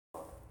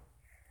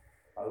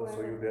will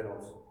show you there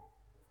also.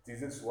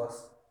 Jesus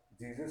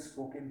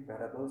spoke in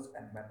parables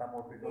and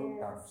metamorphical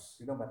terms.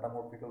 You know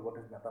metamorphical, what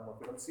is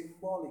metamorphical?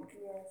 Symbolic.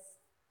 Yes.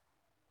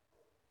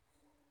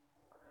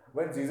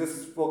 When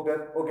Jesus spoke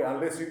that, okay,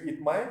 unless you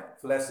eat my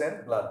flesh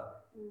and blood.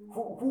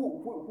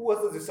 Who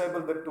was the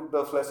disciple that took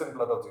the flesh and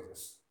blood of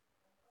Jesus?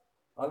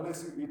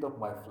 Unless you eat of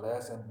my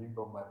flesh and drink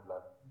of my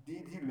blood.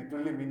 Did he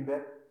literally mean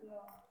that?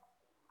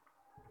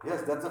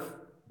 Yes, that's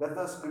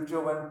the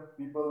scripture when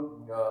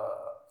people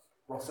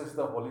process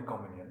the Holy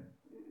Communion.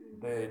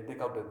 They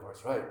take out that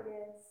verse, right?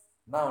 Yes.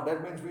 Now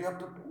that means we have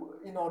to,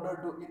 in order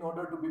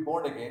to be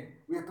born again,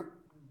 we have to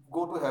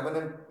go to heaven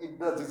and eat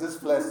the Jesus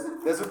flesh.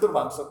 That's what the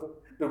mangsa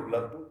to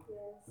blood.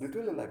 Yes.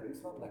 Literally like that.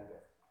 It's not like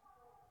that.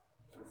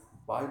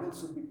 Bible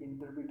should be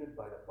interpreted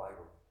by the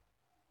Bible.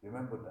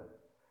 Remember that.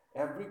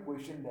 Every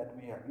question that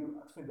we have, you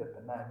ask me that,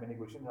 and I have many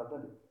questions, I'll tell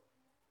you.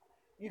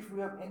 If we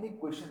have any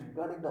question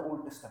regarding the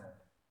Old Testament,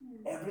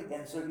 every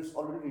answer is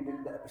already written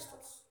in the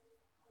epistles,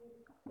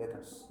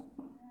 letters.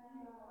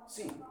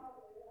 See,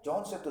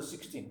 John chapter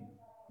 16,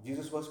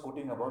 Jesus was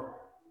quoting about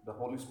the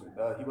Holy Spirit.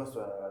 He was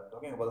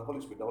talking about the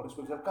Holy Spirit. The Holy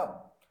Spirit shall come.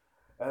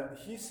 And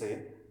he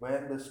said,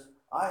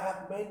 I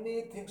have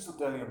many things to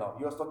tell you now.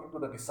 He was talking to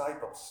the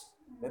disciples.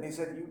 Then he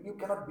said, you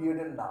cannot bear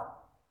them now.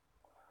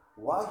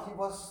 Why he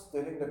was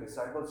telling the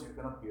disciples you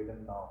cannot bear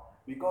them now?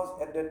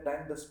 Because at that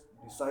time the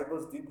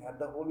disciples didn't have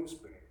the Holy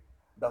Spirit.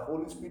 The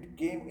Holy Spirit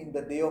came in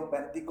the day of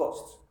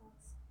Pentecost.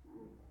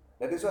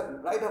 That is why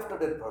right after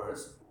that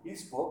verse, he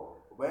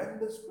spoke, when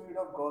the Spirit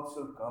of God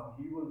shall come,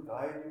 he will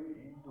guide you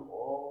into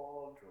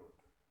all truth.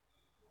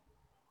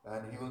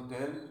 And he will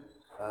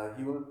tell,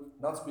 he will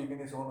not speak in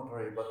his own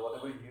authority, but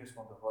whatever he hears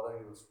from the Father,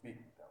 he will speak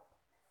down.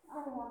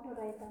 I want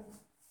to write down.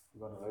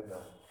 You want to write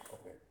down?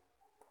 Okay.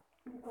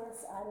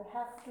 Because I'll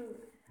have to.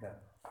 Yeah.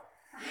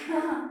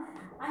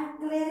 I'm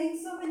clearing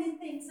so many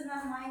things in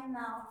my mind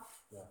now.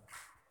 Yeah.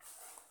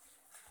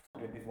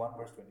 21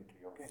 verse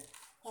 23, okay?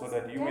 So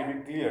that you may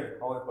be clear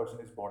how a person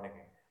is born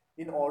again.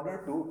 In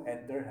order to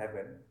enter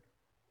heaven,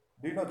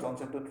 do you know John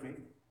chapter 3?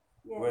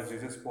 Yes. Where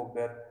Jesus spoke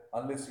that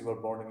unless you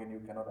are born again, you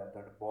cannot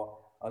enter the world.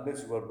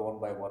 Unless you are born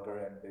by water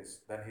and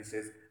this. Then he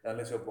says,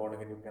 unless you are born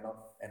again, you cannot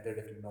enter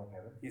the kingdom of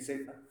heaven. He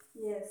said that.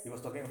 Yes. He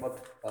was talking about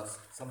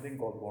something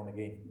called born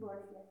again. Born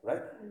again.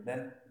 Right?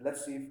 Then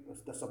let's see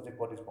if the subject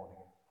what is born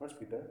again. First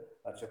Peter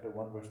chapter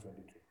 1 verse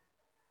 23.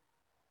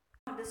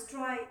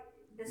 Destroyable.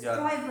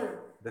 Yeah,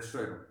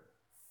 destroyable.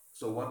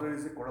 So water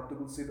is a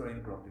corruptible seed or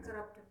incorruptible?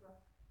 Corruptible.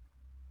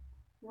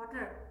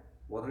 Water.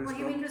 Water is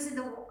you mean to say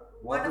the water,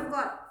 word of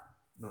God?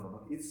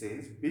 No. It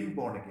says being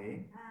born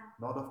again,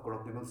 not of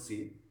corruptible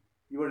seed.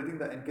 You are reading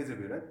the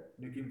NKJV, right?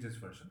 New King James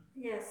Version.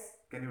 Yes.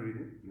 Can you read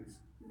it, please?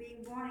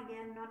 Being born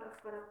again, not of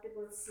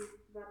corruptible seed,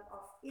 but of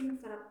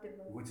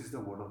incorruptible. Which is the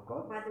word of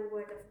God. By the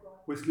word of God.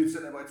 Which lives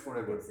and abides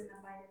forever. Lives and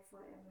abides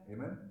forever.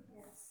 Amen.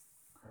 Yes.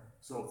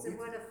 So it's the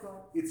word of God.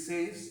 It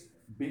says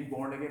being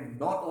born again,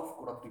 not of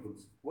corruptible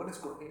seed. What is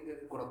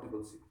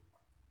corruptible seed?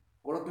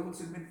 Corruptible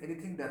seed means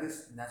anything that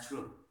is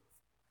natural.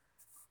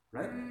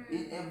 Right?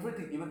 In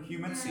everything, even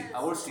human seed,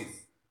 our seed,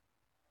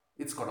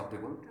 it's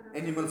corruptible.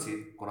 Animal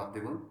seed,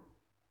 corruptible.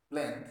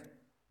 Plant,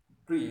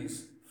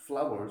 trees,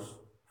 flowers,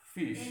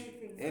 fish,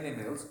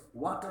 animals,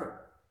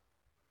 water.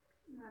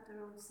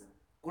 Water also.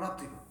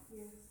 Corruptible.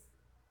 Yes.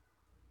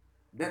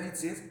 Then it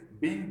says,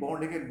 being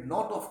born again,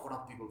 not of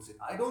corruptible seed.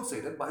 I don't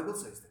say that, Bible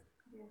says that.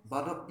 Yes.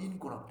 But of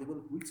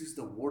incorruptible, which is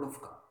the word of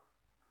God,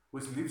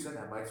 which lives and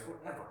abides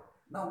forever.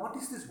 Now, what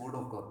is this word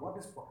of God? What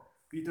is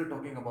Peter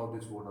talking about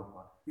this word of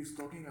God? He's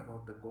talking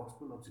about the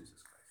gospel of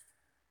Jesus Christ.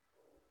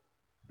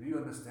 Do you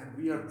understand?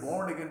 We are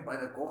born again by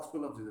the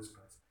gospel of Jesus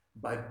Christ.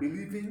 By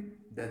believing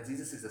that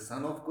Jesus is the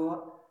Son of God,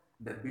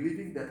 that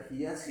believing that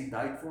He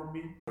died for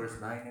me.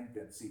 Verse 9 and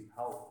 10. See,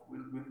 how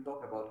we'll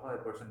talk about how a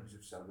person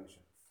receives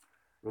salvation.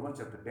 Romans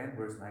chapter 10,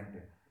 verse 9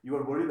 10. You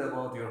are worried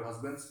about your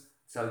husband's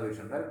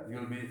salvation, right?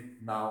 You'll be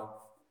now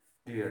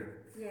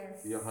clear.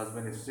 Yes. Your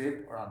husband is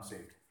saved or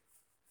unsaved.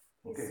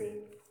 Okay.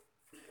 Saved.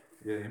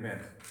 Yeah, amen.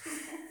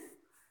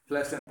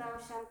 Flesh and thou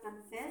shalt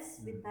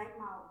confess with thy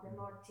mouth the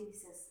Lord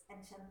Jesus, and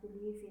shalt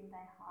believe in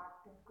thy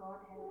heart that God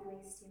hath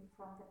raised him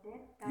from the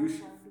dead, thou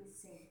shalt be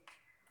saved.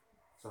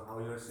 So how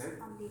you are saved?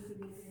 Only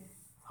believing.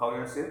 How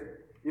you are saved?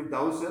 If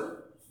thou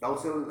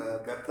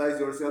shalt baptize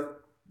yourself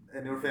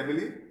and your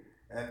family,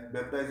 and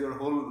baptize your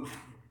whole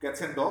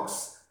cats and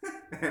dogs,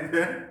 and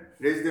then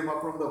raise them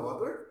up from the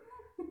water,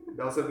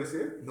 thou shalt be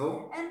saved?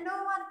 No. And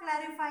no one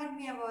clarified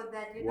me about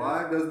that.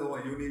 Why does no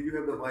one? You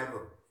have the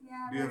Bible.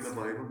 Yeah, do you have the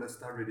Bible? Let's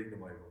start reading the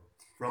Bible.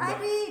 Read. No, I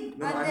mean,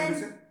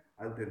 listen.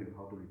 I'll tell you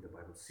how to read the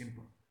Bible.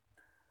 Simple.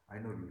 I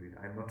know you read.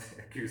 I'm not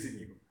accusing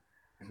you.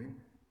 I mean,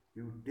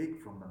 you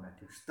take from the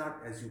Matthew.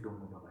 Start as you don't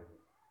know the Bible.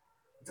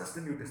 Just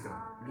the New Testament.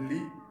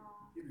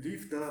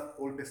 Leave the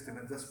Old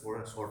Testament just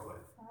for a short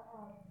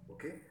while.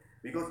 Okay?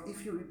 Because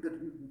if you read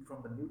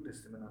from the New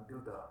Testament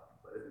until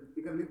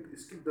you can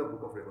skip the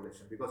book of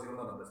Revelation because you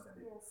will not understand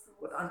it. Yes.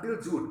 But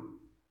until Jude,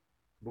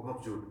 book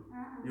of Jude,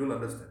 you will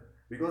understand.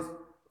 Because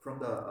from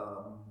the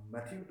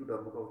Matthew to the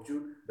book of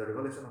Jude, the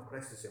revelation of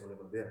Christ is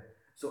available there.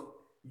 So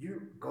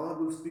God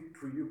will speak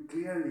through you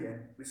clearly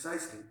and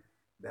precisely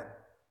that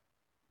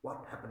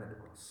what happened at the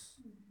cross.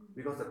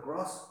 Because the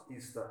cross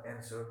is the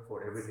answer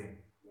for everything.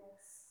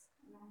 Yes.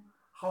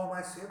 How am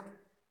I saved?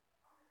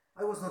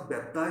 I was not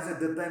baptized at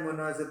that time when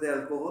I was at the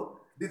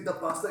alcohol. Did the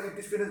pastor eat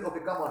his finish?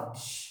 Okay, come on.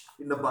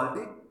 In the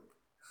balti?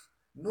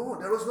 No,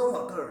 there was no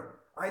water.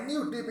 I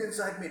knew deep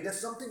inside me, there's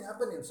something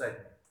happened inside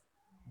me.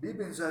 Deep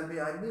inside me,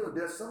 I knew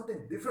there's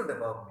something different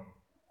about me.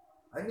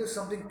 I knew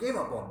something came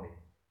upon me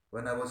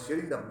when I was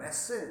sharing the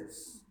message.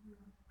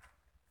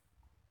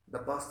 The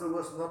pastor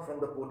was not from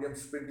the podium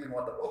sprinkling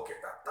water. Okay,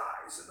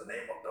 baptize in the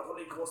name of the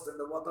Holy Ghost and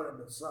the water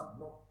and the Son.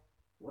 No,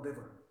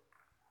 whatever.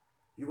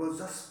 He was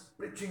just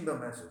preaching the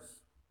message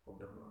of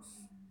the cross.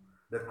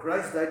 That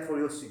Christ died for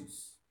your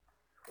sins.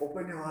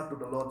 Open your heart to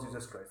the Lord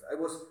Jesus Christ.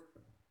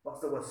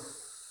 Pastor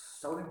was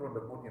shouting from the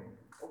podium,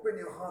 open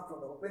your heart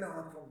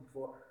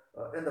for,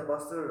 and the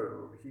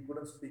pastor, he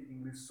couldn't speak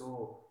English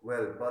so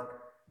well, but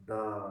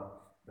the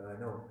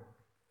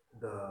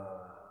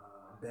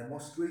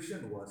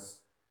demonstration was,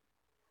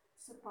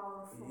 so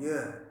powerful.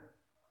 yeah,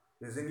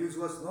 his English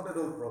was not at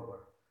all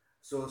proper.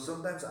 So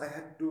sometimes I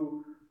had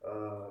to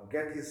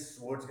get his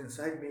words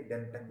inside me,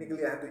 then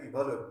technically I had to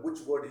evaluate which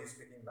word he is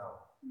speaking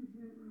now.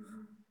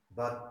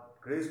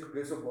 But grace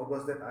of God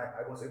was that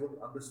I was able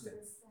to understand.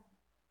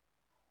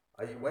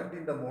 I went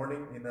in the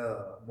morning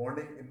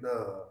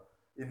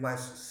in my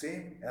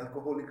same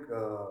alcoholic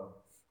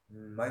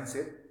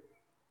mindset.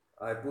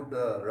 I put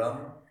the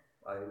rum.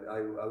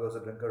 I was a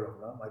drinker of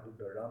rum. I took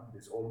the rum,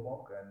 this old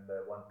mok, and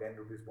one 10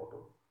 rupees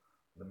bottle.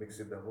 I mixed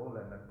it the whole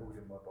and then put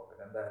it in my pocket.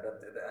 And I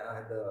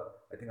had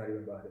I think I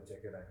remember I had a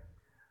jacket.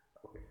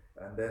 Okay.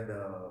 And then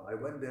I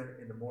went there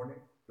in the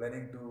morning,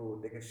 planning to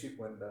take a shift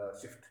when the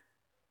shift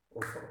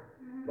over.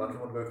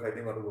 Bathroom going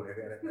hiding on the wood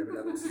and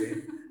I would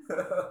stay.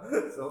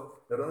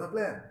 So that was the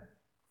plan.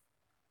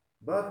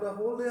 But the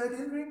whole day I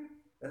didn't drink,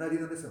 and I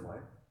didn't understand why.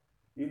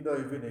 In the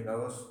evening, I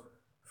was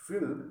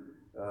filled.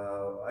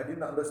 I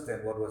didn't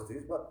understand what was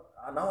this, but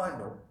now I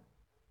know.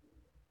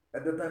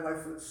 At the time, I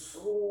feel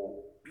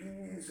so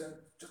peace and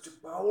such a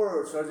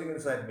power surging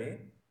inside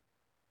me.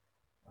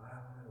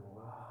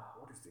 Wow,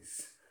 what is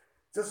this?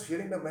 Just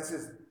hearing the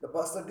message, the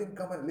pastor didn't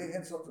come and lay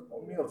hands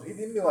on me also. He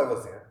didn't know I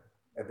was there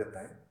at that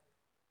time.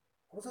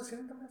 I was just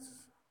hearing the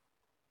message.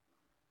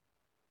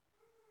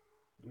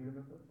 Do you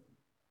remember?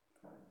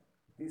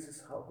 This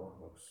is how God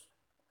works.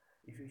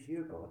 If you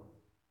hear God,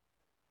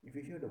 if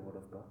you hear the word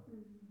of God,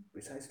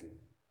 precisely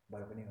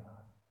by opening your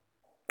heart,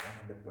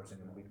 100%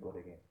 you meet God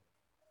again.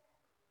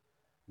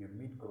 You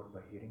meet God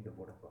by hearing the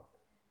word of God.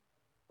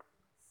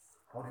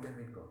 How did I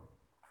meet God?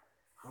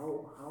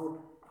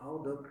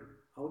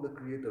 How the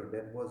Creator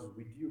that was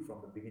with you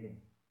from the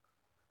beginning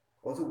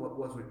also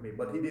was with me,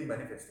 but He didn't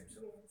manifest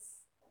Himself.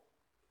 Yes.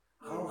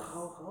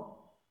 How?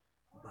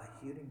 By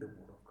hearing the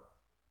word of God.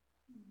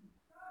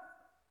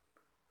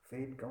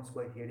 Faith comes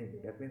by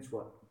hearing. That means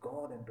what?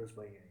 God enters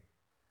by hearing.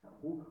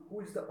 Who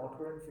is the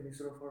author and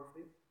finisher of our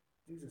faith?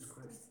 Jesus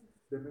Christ.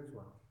 That means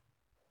what?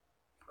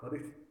 Got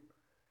it?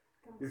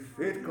 If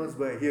faith comes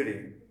by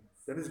hearing,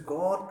 that means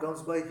God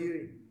comes by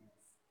hearing.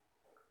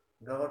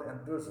 God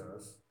enters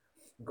us.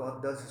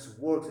 God does His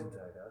works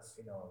inside us,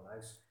 in our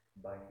lives,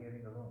 by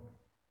hearing alone.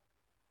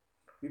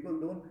 People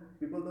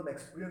don't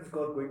experience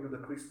God going to the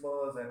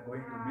Christmas and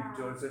going to big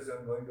churches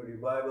and going to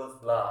revivals,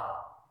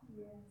 blah.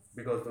 Yes.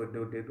 Because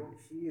they don't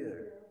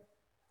hear.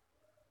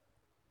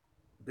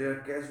 They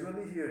are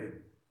casually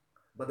hearing.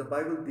 But the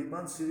Bible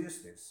demands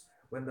seriousness.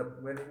 When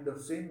in the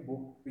same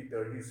book,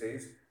 Peter, he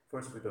says,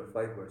 1 Peter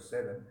 5 verse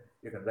 7,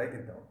 you can write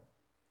it down.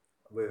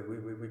 We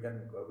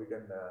can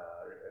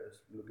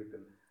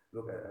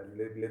look at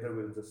later.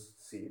 We'll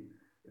just see it.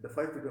 The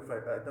 5 Peter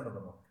 5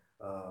 no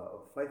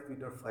 5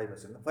 Peter 5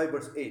 5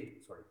 verse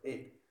 8, sorry,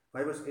 8,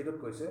 5 verse 8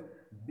 of say,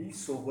 be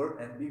sober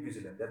and be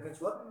vigilant. That means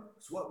what?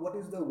 So what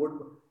is the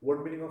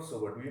word meaning of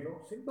sober? Do you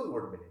know? Simple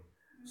word meaning.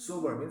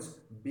 Sober means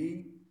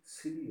be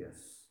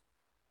serious.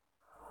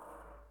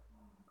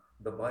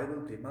 The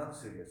Bible demands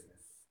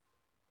seriousness.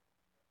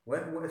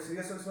 When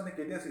seriousness মানে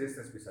কেতিয়া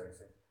seriousness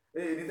বিচাৰিছে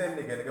এই any time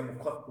নেকি এনেকৈ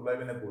মুখত ওলাই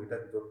পিনে বহি তাৰ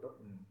ভিতৰত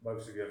মই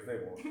চিৰিয়াছ দেই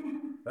মোৰ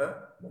হা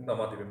মোক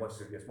নামাতিবি মই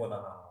চিৰিয়াছ মই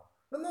নাহাওঁ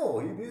no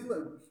he is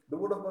not, the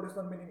word of God is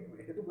not meaning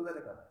সেইটো বুজাই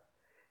থকা নাই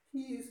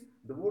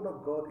the word of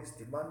God is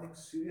demanding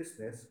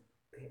seriousness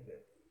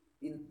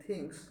in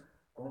things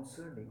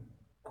concerning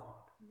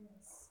God.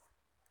 Yes.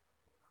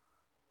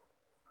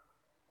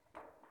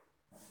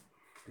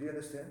 Do you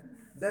understand?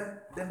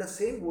 Then the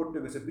same word to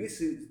say be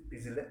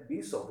vigilant, be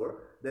sober,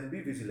 then be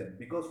vigilant.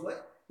 Because why?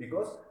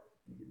 Because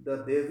the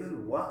devil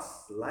walks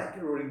like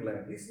a roaring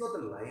lion. He's not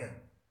a lion,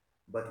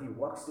 but he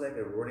walks like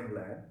a roaring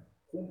lion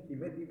whom he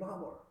may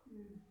devour.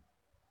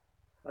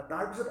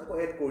 তাৰপিছত আকৌ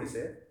add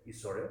কৰিছে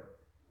ঈশ্বৰে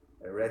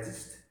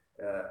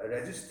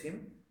resist him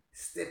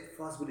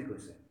steadfast বুলি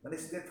কৈছে মানে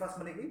steadfast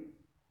মানে কি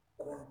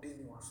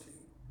continuously.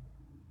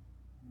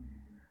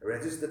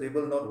 Resist the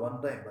devil not one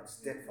time but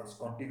steadfast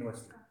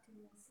continuously.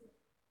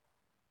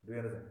 Do you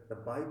understand? The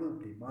Bible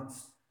demands,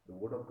 the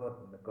word of God,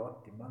 and God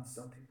demands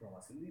something from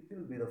us, a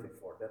little bit of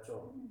effort, that's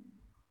all.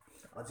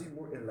 আজি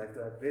মোৰ এই লাইফটো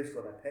I praise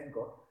god I thank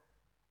god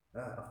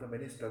after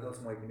many struggles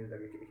মই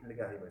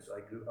এইখিনিলৈকে আহি পাইছোঁ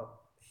I grew up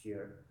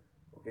here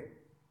okay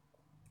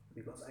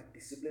because I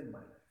disciplined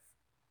my life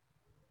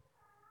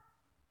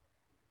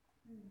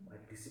I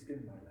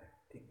disciplined my life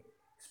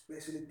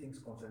especially things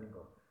concerning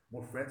God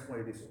মোৰ friends মই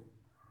এৰি দিছোঁ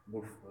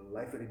মোৰ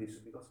life এৰি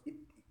দিছোঁ because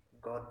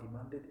God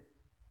demanded it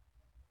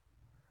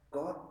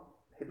God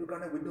সেইটো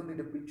কাৰণে we don't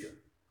need a preacher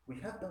we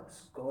have the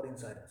God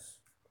inside us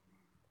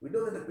we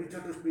don't need a preacher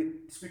to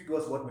speak to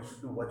us what we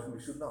should do what we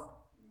should not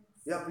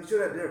yeah preacher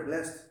are there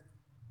blessed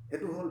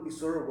সেইটো হ'ল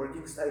ঈশ্বৰৰ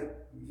working style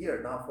here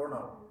now for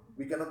now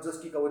we cannot just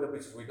kick away the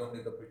preachers we don't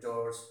need the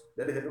preachers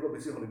that সেইটোকে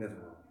বেছি holiness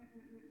হ'ব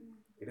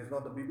it is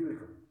not the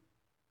biblical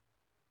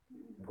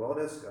God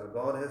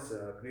has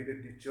created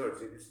the church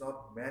it is not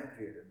man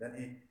created then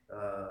he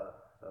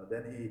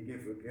then he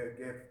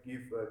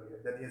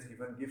has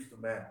given gifts to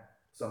man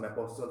some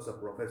apostles some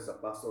prophets some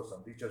pastors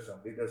some teachers some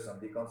leaders some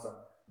deacons some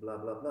blah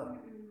blah blah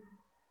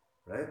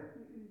right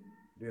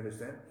do you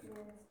understand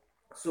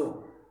so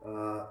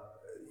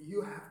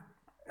you have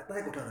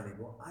এটাই কথা জানিব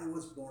I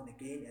was born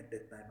again at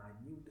that time I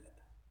knew that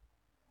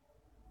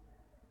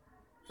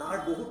তাৰ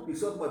বহুত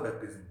পিছত মই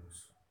baptism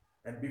লৈছোঁ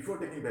and before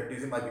taking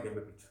baptism I became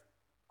a preacher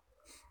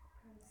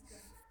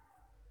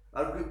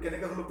আৰু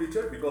কেনেকৈ হ'লো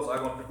preacher because I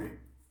want to be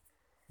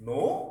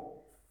no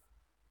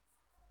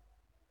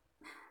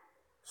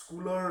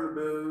স্কুলৰ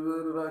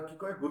কি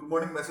কয় গুড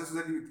মৰ্ণিং মেছেজ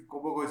যে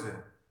ক'ব গৈছে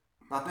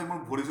তাতে মোৰ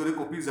ভৰি চৰি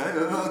কপি যায়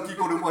কি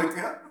কৰোঁ মই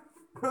এতিয়া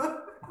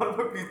আৰু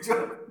preacher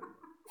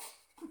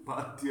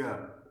বাদ দিয়া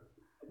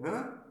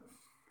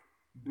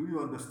do you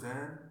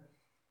understand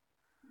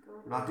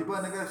ৰাতিপুৱা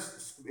এনেকৈ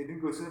এদিন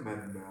কৈছে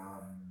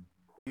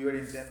you are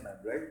in 10 man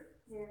right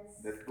yes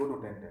let's go to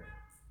 10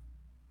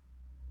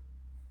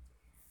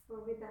 for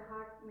with the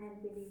heart man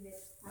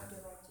believeth unto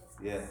righteousness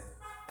yeah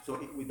so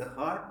with the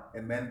heart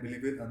a man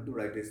believeth unto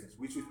righteousness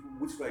which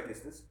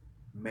righteousness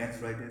man's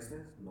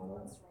righteousness no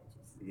God's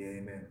righteousness yeah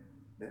amen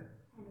then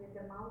and with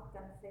the mouth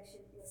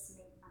confession is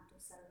made unto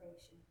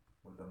salvation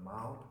with the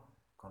mouth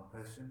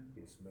confession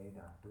is made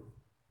unto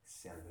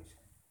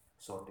salvation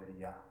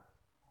soteria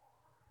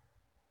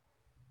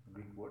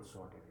Greek word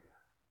soteria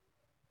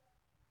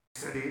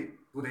yesterday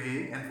today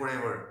and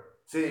forever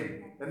same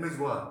that means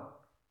what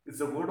it's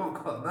the word of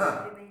God na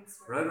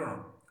right or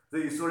wrong যে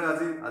ঈশ্বৰে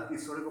আজি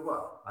ঈশ্বৰে ক'ব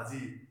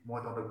আজি মই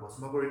তহঁতক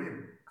ভস্ম কৰি দিম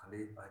খালি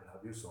I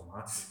love you so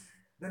much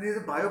then he is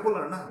a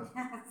bipolar na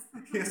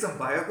he is a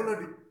bipolar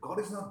God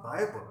is not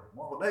bipolar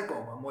মই সদায়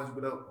কওঁ মই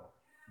যিবিলাক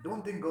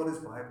don't think God is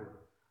bipolar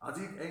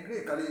আজি angry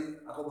কালি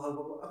আকৌ ভাল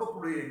পাব আকৌ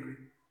পুৰি angry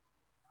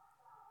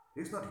he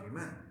is not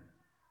human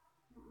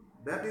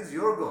that is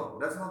your God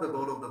that's not the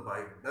God of the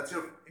Bible that's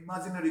your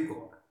imaginary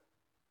God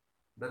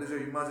that is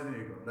your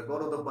imaginary God the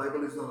God of the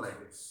Bible is not like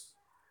this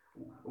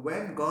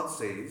when God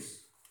says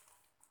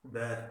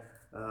that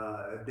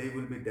they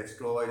will be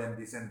destroyed and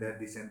this and that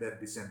this and that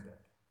this and that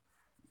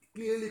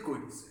clearly কৈ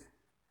দিছে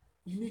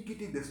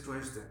iniquity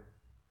destroys them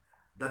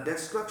the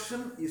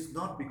destruction is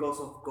not because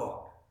of God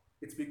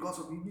it's because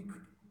of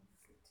iniquity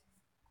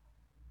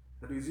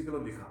that Ezekiel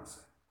লিখা আছে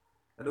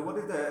and what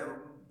is the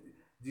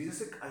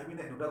Jesus I mean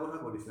দুটা কথা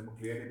কৈ দিছিলে মই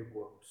clearly to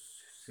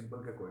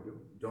simple কে কৈ দিওঁ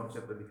John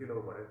chapter লিখি ল'ব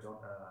পাৰে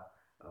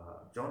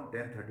John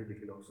 10:30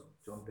 লিখি লওকচোন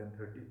John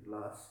 10:30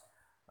 plus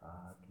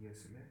কি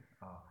আছিলে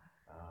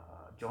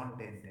John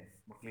 10:10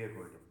 মই ক্লিয়াৰ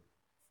কৰি দিম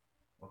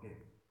okay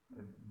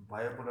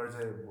bipolar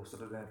যে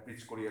বস্তুটো যে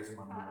preach কৰি আছে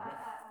মানুহবিলাকে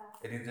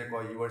এদিন যে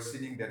কয় you are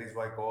sinning that is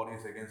why God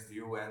is against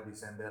you and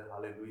this and that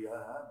hallelujah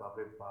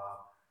বাপৰে বাপ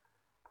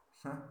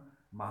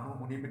মানুহ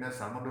শুনি পিনে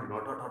চাৰ্মনটো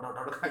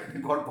লটৰ খাই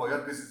ঘৰ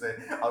ভয়ত গুচি যায়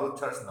আৰু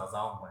চাৰ্চ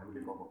নাযাওঁ মই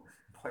বুলি ক'ব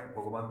ভয়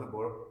ভগৱানটো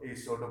বৰ এই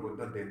ঈশ্বৰটো বহুত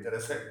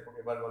ডেঞ্জাৰাছ হয়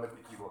এবাৰ গ'লে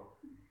পিকিব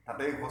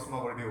তাতে ভস্ম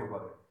কৰি দিব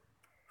পাৰে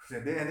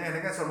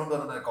এনেকৈ চাৰ্মন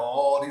জানা নাই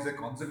God is a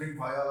consuming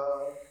fire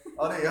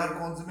are year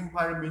consuming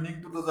fire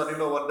meaningটো তো জানি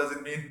ল what does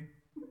it mean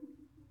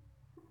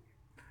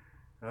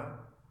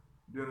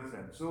do you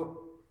understand so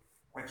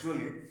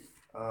actually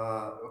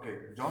okay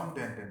John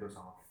 10:10 to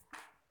some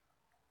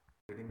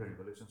getting the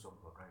revelations of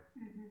God right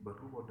but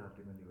who got the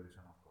ultimate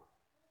revelation of God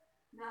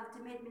the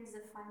ultimate means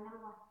the final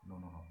one no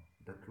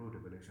the true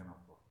revelation of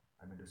God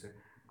I mean to say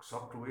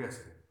sub true way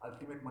আছে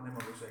ultimate মানে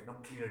মই কৈছো একদম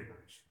clear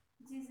revelation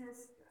Jesus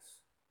yes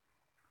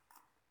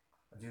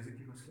Jesus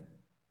কি কৈছিলে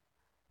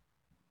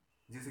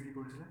Jesus কি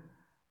কৰিছিলে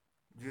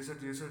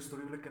Jesus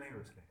story বিলাক কেনেকৈ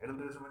হৈছিলে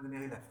এডাল্টাৰেশ্যন মানে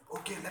আহিলে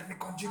okay let me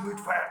consume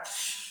with fire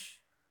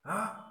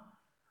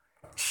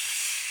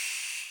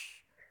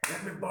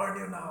let me burn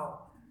you now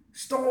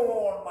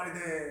stone মাৰি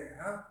দে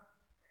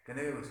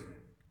কেনেকৈ হৈছিলে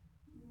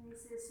he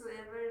says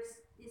whoever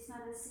is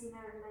not a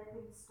sinner let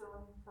him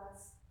stone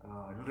first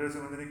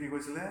এডাল্টাৰেশ্যন মানে কি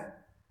কৈছিলে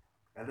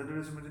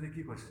এডাল্টাৰেশ্যন মানে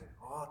কি কৈছিলে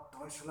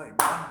তই চলা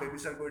ইমান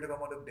বেবিচাৰ কৰি থকা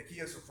মই দেখি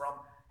আছো from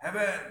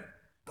heaven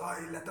তই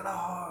লেতেৰা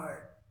হয়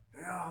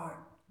এয়া হয়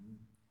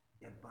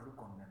এবাৰো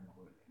কণ্ডেম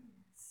নকৰিলে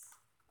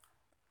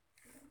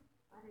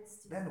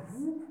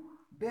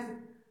then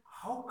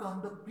how come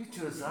the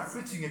preachers are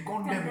preaching a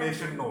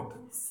condemnation note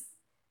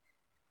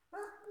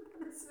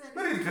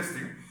very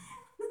interesting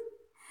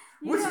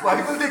which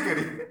Bible they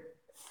carry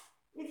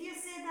if you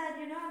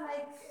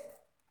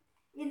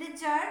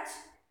church,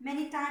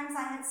 many times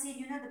I have seen,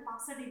 the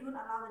pastor, they don't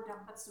allow the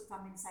drunkards to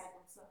come inside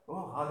also.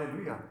 Oh,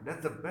 hallelujah.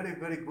 That's a very,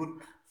 very good,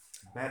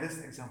 baddest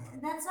example.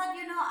 That's what,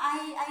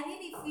 I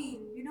really feel,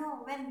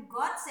 when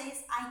God says,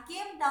 I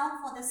came down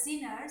for the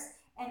sinners,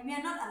 and we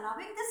are not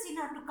allowing the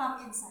sinner to come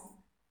inside.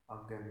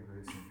 I'll tell you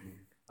very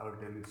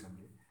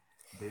simply.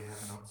 They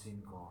have not seen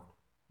God.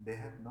 They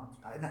have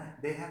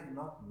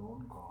not known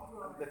God.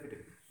 Let me tell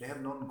you. They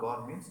have known God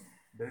means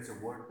there is a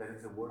word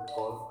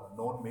called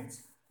known means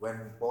when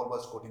Paul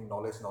was quoting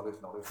knowledge,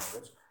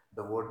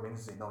 the word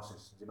means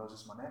gnosis.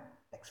 Gnosis means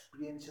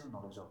experiential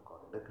knowledge of God.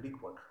 The Greek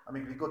word. I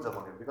mean Greek words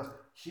are because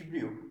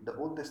Hebrew, the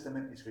Old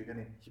Testament is written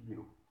in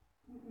Hebrew.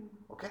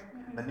 Okay?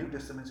 The New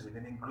Testament is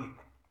written in Greek.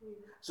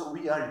 So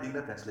we are reading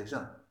the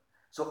translation.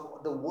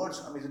 So the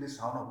words immediately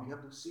sound out. We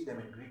have to see them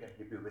in Greek and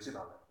Hebrew.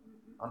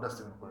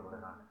 Understanding.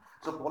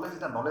 So Paul is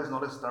the knowledge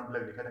term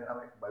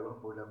like Bible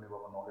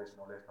knowledge,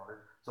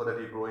 so that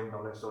you grow in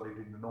knowledge, so that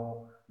you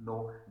know.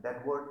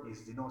 That word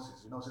is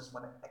gnosis. Gnosis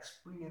means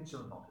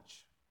experiential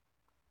knowledge.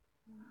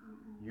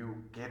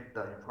 You get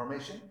the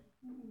information.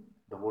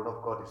 The word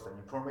of God is the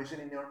information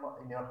in your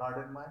heart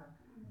and mind.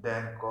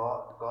 Then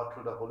God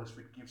through the Holy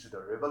Spirit gives you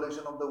the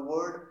revelation of the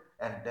word,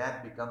 and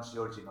that becomes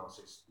your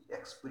gnosis, the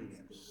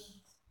experience.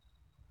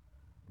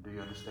 Do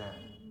you understand?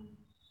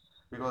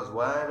 Because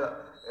while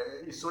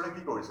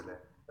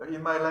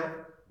in my life,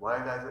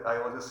 while I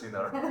was a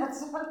sinner,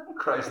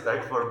 Christ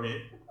died for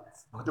me.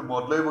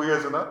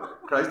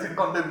 Christ didn't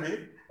condemn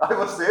me. I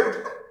was saved.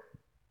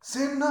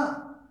 Same na.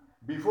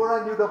 Before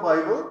I knew the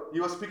Bible, he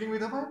was speaking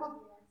with the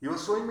Bible. He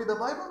was showing me the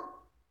Bible.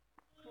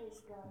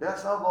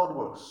 That's how God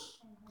works.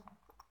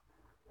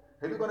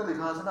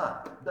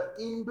 The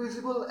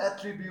invisible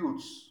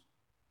attributes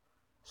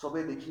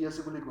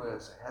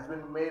has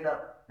been made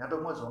up.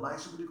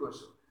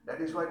 That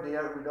is why they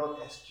are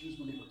without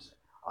excuse.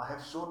 I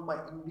have shown my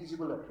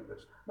invisible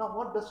attributes. Now,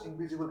 what does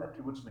invisible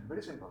attributes mean?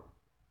 Very simple.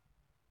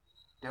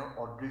 They are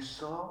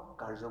odrisha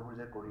karjaবোৰ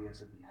যে কৰি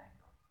আছে behind.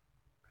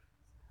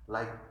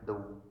 Like the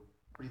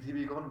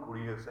পৃথিৱীখন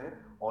ঘূৰি আছে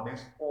on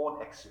its own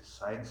axis.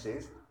 Science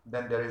says.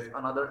 Then there is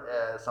another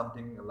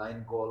something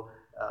line called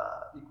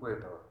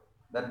equator.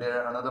 Then there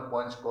are another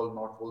points called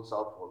North Pole,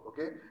 South Pole.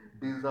 Okay,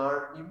 these are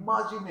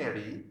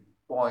imaginary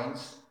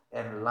points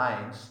and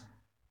lines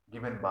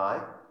given by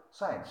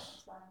science.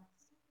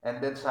 And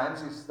then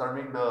science is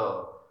terming the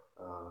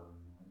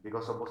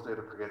because supposed to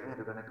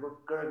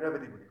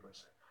gravity.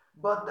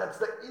 But that's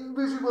the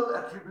invisible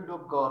attribute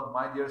of God,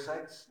 my dear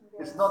science. Yes.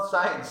 It's not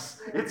science,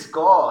 yes. It's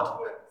God.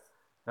 Yes.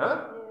 Huh?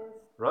 Yes.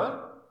 Right?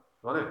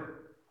 Got it?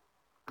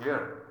 Clear?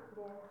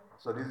 Yes.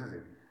 So this is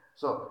it.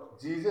 So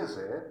Jesus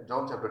said,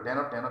 John chapter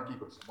 10 কি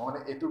কৈছে মই মানে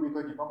এটো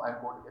বিষয় কি কম I am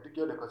coat এটো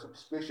কিয় দেখাইছো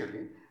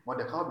স্পেশালি মই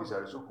দেখাব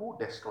বিচাৰিছো who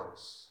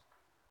destroys.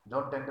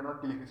 John 10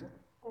 কি লিখিছে?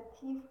 The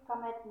thief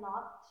cometh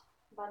not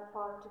but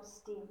for to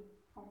steal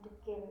and to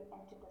kill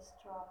and to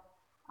destroy.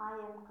 I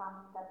am come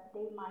that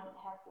they might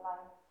have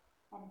life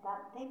and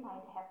that they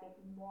might have it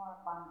more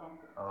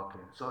abundantly.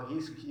 Okay, so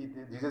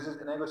Jesus is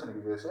negation.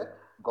 He said,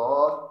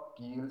 God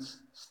kills,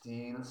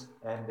 steals,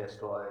 and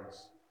destroys.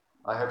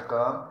 I have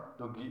come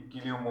to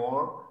kill you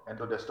more and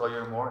to destroy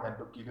you more and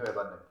to kill you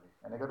abundantly.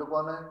 এনেকে তো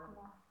কোৱা নাই?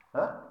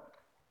 হা?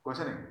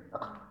 কৈছে নেকি?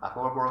 আকৌ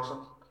পঢ়কচোন।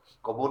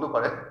 ক'বতো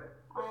পাৰে।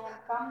 I am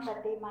come that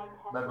they might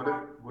have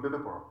life. গোটেইটো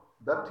পঢ়।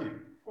 That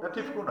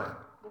thief কোন হয়?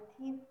 The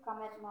thief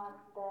cometh not,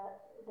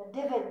 the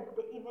devil,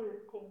 the evil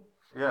thing.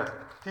 Yeah,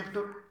 thief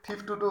to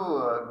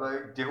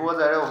Jehovah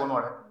Jireh হ'ব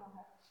নোৱাৰে.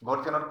 God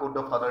cannot quote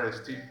the father as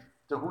thief.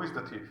 So who is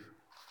the thief?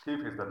 Thief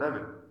is the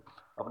devil.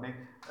 আপুনি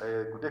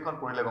গোটেইখন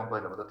পঢ়িলে গম পাই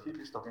যাব. The thief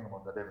is talking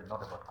about the devil,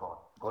 not about God.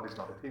 God is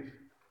not a thief.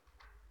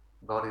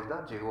 God is the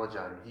Jehovah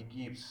Jireh. He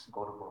gives,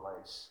 God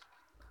provides.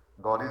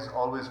 God is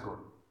always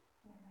good.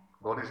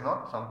 God is not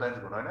sometimes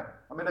good, right?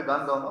 I mean, a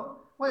gun down.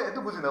 Wait,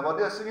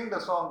 they are singing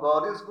the song,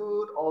 God is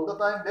good all the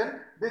time. Then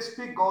they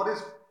speak, God is.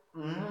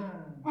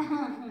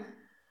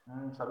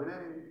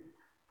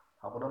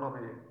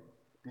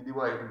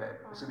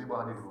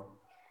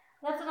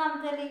 That's what I'm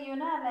telling you,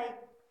 like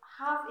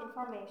half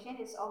information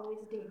is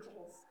always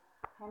dangerous.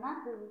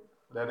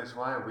 That is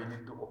why we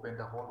need to open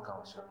the whole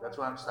council. That's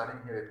why I'm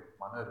starting here.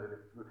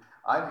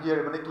 I'm here,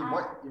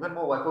 even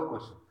more wife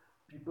question.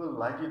 People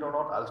like it or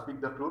not, I'll speak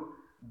the truth.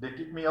 They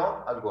kick me out,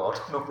 I'll go out,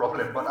 no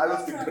problem. But I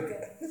will speak the truth.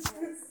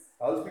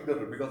 I'll speak the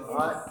truth because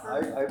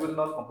I will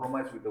not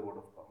compromise with the word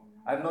of God.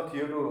 I'm not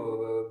here to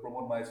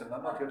promote myself.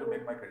 I'm not here to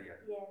make my career.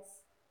 Yes.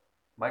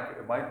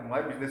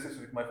 My business is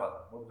with my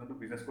father. I want to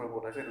business for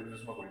what I say to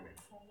business for me.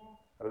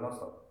 I will not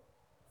stop.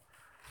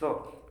 So,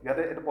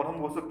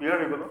 it's clear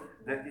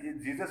that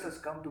Jesus has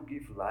come to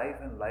give life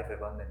and life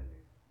abundantly.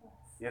 Yes.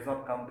 He has not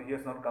come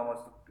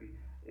us to.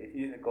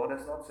 God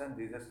has not sent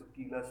Jesus to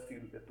kill us,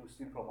 to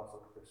steal from us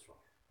or to destroy.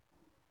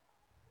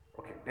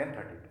 Okay,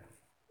 10:30.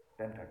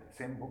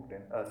 Same book,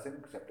 same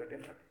chapter,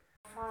 10:30.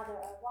 Father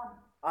are one.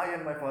 I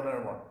and my Father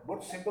are one. What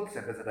simple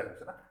sentence that I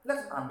question.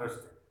 Let's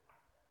understand.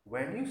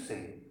 When you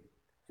say,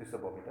 Sister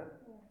Bobita,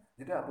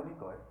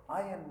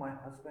 I and my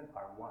husband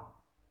are one,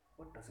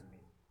 what does it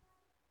mean?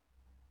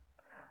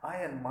 I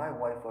and my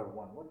wife are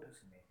one. What does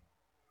it mean?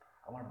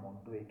 আমার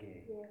মনটো একে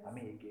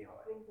আমি একে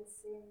হয়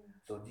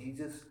so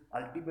Jesus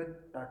ultimate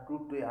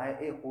truth to I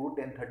a whole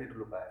 10:32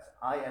 লুকাই আছে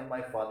I and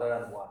my father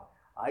are one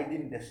I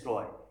didn't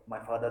destroy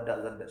my father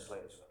doesn't destroy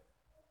as well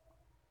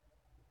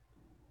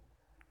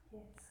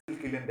yes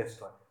kill and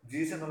destroy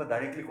Jesus নহলে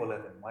directly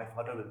ক'লেহেঁতেন my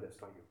father will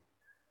destroy you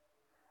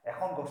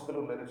এখন gospel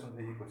ওলাইলেচোন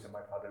যে he কৈছে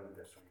my father will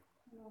destroy you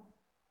no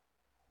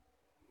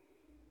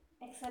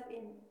except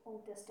in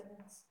Old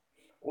Testaments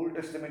Old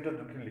Testament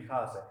যোনখিনি লিখা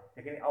আছে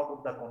সেইখিনি out of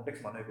the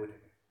context মানুহে কৈ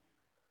থাকে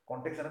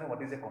context জানেনে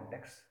what is a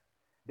context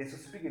they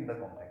should speak in the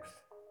context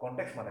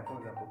context মানে for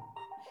example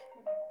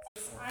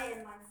I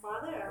and my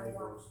father are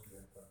one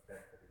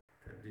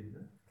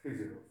 30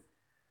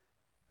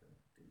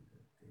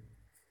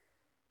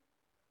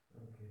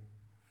 Okay.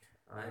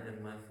 I and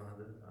my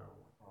father are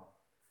one.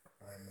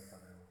 I and my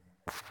father are one.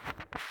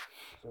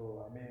 So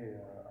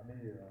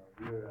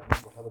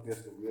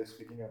we are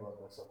speaking about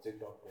the subject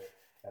of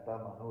এটা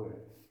মানুহে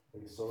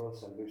ঈশ্বৰৰ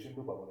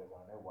salvationটো পাবলৈ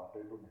কাৰণে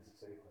waterটো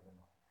necessary হয় নে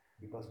নহয়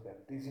because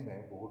baptismে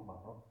বহুত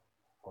মানুহক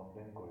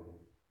কমপ্লেইন কৰি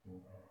দিয়ে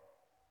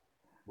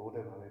বহুতে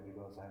ভাবে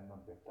because I am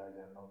not baptized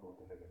I am not going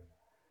to heaven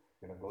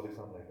God is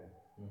not like that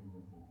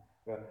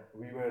But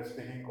we were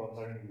speaking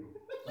concerning you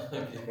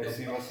when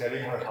she was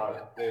sharing her heart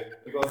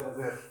because as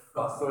a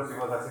pastor she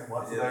was asking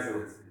what should I do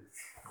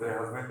their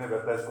husband they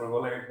baptized for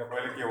all like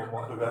nobody came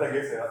on to get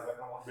against her husband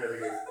no one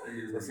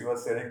so she was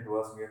sharing to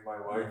us me and my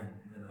wife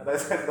and I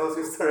said no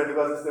sister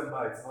because sister no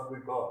it's not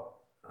with God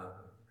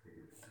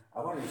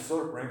আমার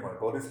ঈশ্বৰ প্ৰেম হয়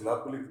God is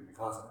love বুলি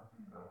লিখা আছে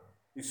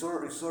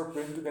ঈশ্বৰ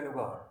প্ৰেমটো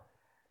কেনেকুৱা হয়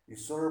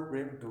ঈশ্বৰৰ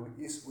প্ৰেমটো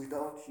is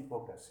without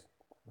hypocrisy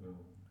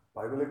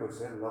বাইবেলে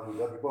কৈছে love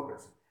without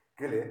hypocrisy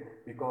কেলে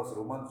because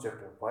Romans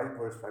chapter 5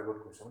 verse 5 ত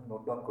কৈছে আমি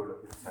নোট ডাউন কৰিলো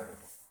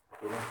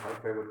Romans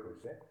 5:5 ত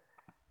কৈছে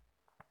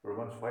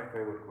Romans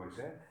 5:5 ত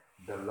কৈছে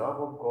the love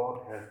of God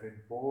has been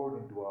poured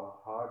into our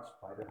hearts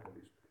by the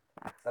Holy Spirit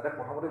তাতে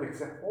প্ৰথমতে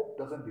লিখিছে hope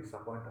doesn't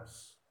disappoint us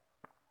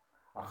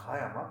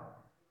আশাই আমাক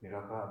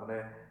নিৰাশা মানে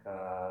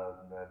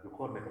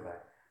দুখত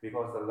নেপেলায়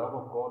because the love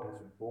of God has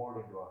been poured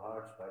into our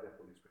hearts by the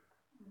Holy Spirit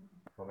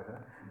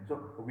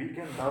so we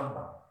can love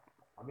now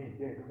আমি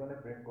এতিয়া এইটো কাৰণে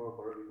প্ৰেম কৰিব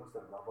পাৰোঁ because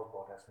the love of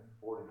God has been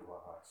poured into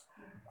our hearts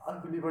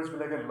unbelievers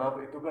বিলাকে love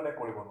এইটো কাৰণে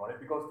কৰিব নোৱাৰে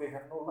because they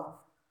have no love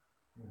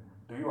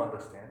do you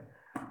understand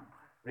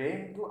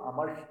প্ৰেমটো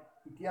আমাৰ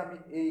এতিয়া আমি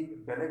এই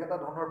বেলেগ এটা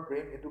ধৰণৰ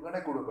প্ৰেম এইটো কাৰণে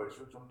কৰিব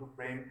পাৰিছোঁ যোনটো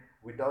প্ৰেম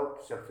without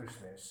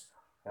selfishness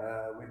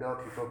without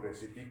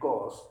hypocrisy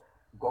because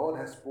God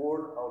has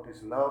poured out his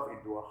love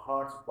into our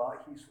hearts by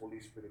his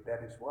Holy Spirit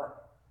that is why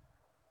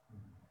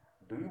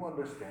do you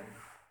understand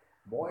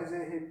মই যে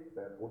সেই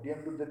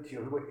পডিয়ামটোত যে থিয়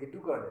হ'ব এইটো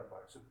কাৰণে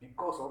পাৰিছোঁ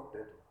because of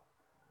that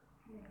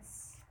yes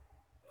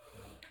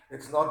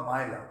it's not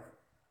my love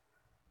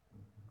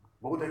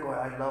বহুতে কয়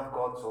I love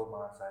God so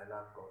much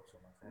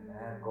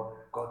and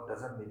God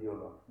doesn't need your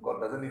love God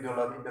doesn't need your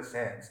love in the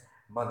sense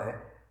মানে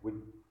with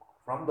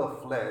from the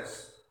flesh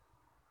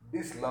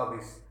this love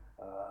is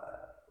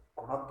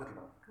corrupted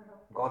love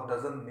God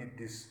doesn't need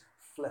this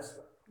flesh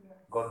love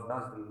God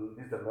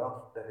needs the love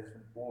that has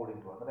been poured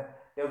into us মানে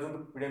তেওঁ যোনটো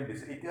প্ৰেম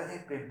দিছে এতিয়া সেই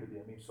প্ৰেমটো দি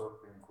আমি ঈশ্বৰক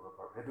প্ৰেম কৰিব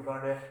পাৰোঁ সেইটো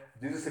কাৰণে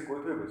Jesus কৈ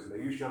থৈ গৈছিলে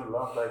you shall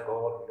love thy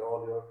God with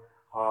all your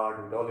heart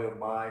with all your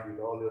mind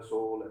with all your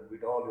soul and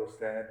with all your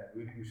strength and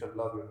you shall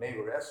love your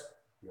neighbor as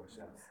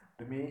yourself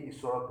তুমি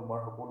ঈশ্বৰক তোমাৰ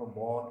সকলো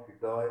মন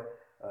হৃদয়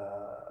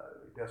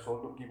এতিয়া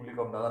সোলটো কি বুলি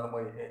কম নাজানো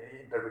মই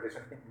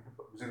ইন্টাৰপ্ৰিটেশ্যন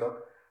বুজি লওক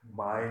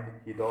মাইণ্ড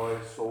হৃদয়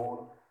সোল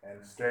and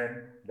strength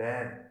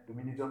then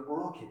তুমি নিজৰ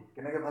পৰখি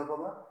কেনেকৈ ভাল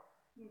পাবা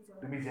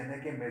তুমি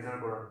যেনেকে মেজাৰ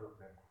কৰা নিজৰ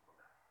প্ৰেম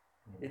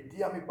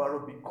এতিয়া আমি পাৰোঁ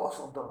because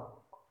of the love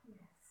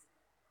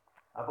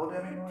আগতে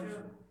আমি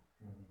নোৱাৰিছোঁ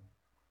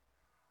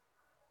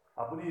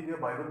আপুনি এতিয়া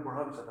বাইবেল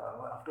পঢ়াৰ পিছত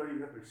after you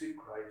have received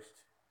Christ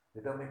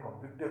যেতিয়া আপুনি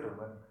convicted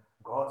when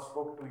God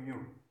spoke to you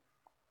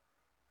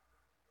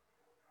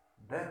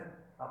then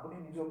আপুনি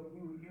নিজৰ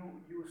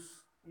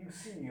you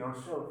see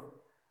yourself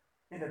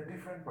in a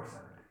different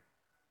personality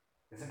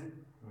isn't it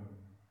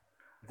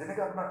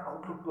যেনেকৈ আপোনাৰ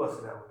আউটলুকটো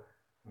আছিলে আগতে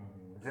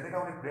যেনেকৈ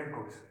আপুনি প্ৰেম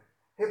কৰিছিলে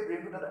সেই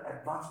প্ৰেমটোত এটা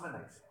এডভান্সমেণ্ট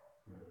আহিছে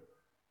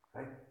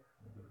right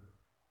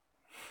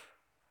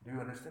do you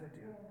understand it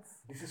yes.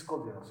 This is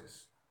called Genesis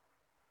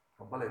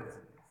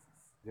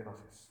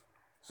Genesis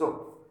so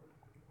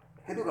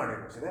সেইটো কাৰণে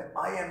কৈছিলে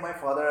I and my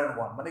father are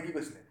one মানে কি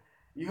কৈছিলে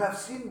you have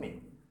seen me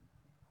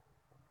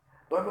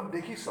তই মোক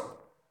দেখিছ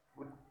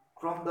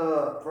from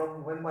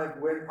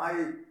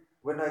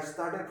when I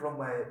started from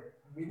my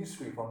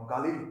ministry from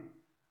Galilee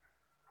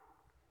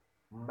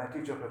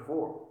Matthew chapter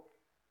 4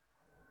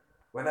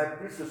 when I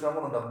preached the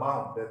sermon on the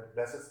mount that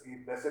blessed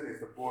is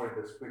the poor in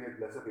the spirit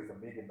blessed is the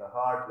meek in the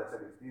heart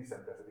blessed is this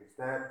and blessed is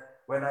that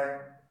when I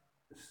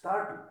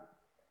started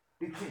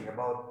teaching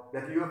about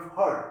that you have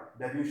heard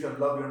that you shall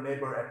love your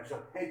neighbor and you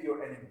shall hate your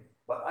enemy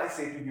but I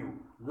say to you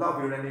love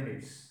your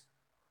enemies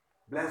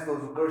bless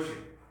those who curse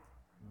you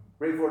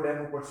pray for them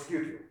who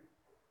persecute you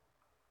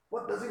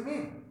what does it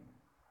mean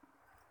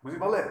বুজি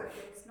পালে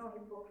there is no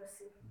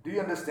hypocrisy do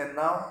you understand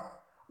now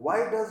why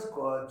does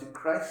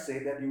Christ say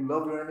that you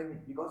love your enemy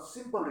because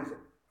simple reason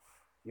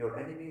Your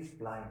enemy is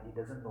blind, he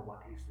doesn't know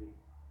what he is doing.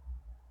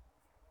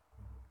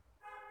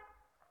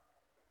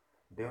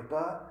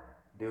 দেউতা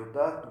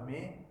দেউতা তুমি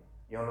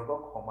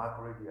এওঁলোকক ক্ষমা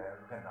কৰি দিয়া,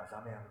 এওঁলোকে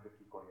নাজানে এওঁলোকে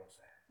কি কৰি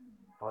আছে.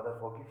 Father,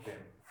 forgive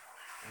them.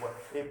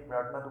 এই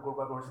প্ৰাৰ্থনাটো ক'ৰ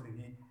পৰা কৰিছিলে?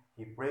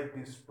 He prayed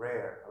this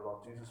prayer. Lord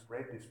Jesus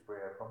prayed this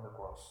prayer from the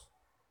cross.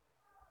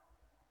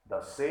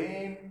 The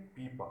same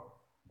people,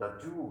 the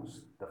Jews,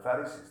 the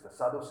Pharisees, the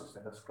Sadducees,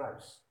 and the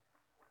scribes,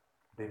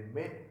 they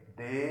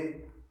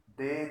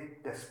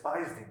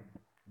despised him.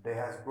 They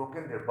has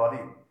broken their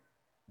body.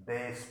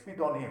 They spit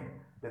on him.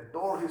 They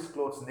tore his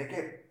clothes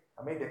naked. I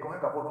mean, they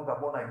kapur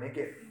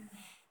naked.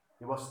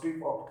 He was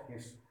stripped of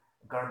his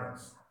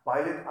garments.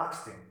 Pilate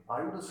asked him,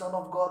 "Are you the Son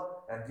of God?"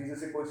 And Jesus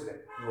said,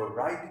 "You are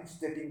right in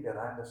stating that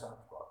I am the Son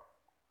of God."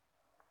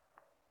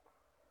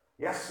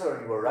 Yes, sir,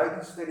 you are right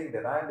in stating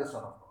that I am the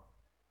Son of God.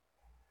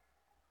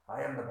 I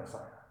am the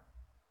Messiah.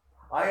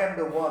 I am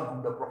the one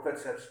whom the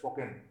prophets have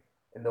spoken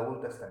in the Old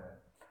Testament.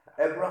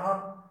 Abraham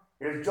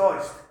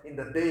rejoiced in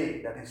the day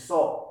that he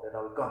saw that I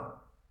will come.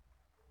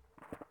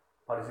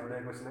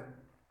 Participated question?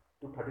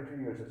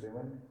 233 years ago,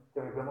 when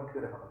Abraham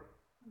did it.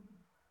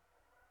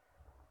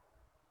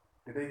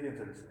 Did he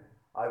answer this?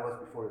 I was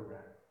before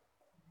Abraham.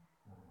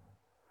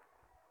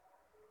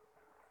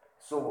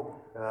 So,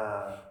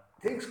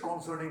 things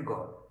concerning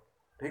God,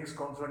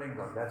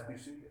 let's be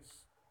serious.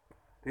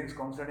 Things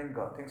concerning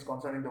God, things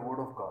concerning the Word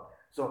of God.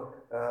 So,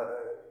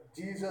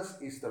 Jesus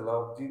is the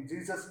love,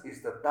 Jesus is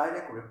the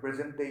direct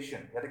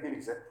representation.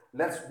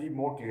 Let's be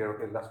more clear,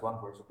 okay? Last one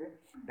verse, okay?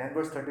 Then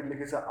verse 13,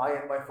 I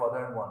and my Father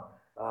are one.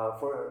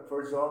 For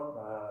John,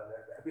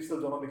 Epistle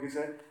John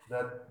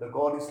that the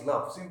God is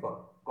love. Simple.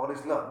 God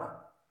is love, no?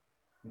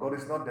 God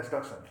is not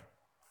destruction.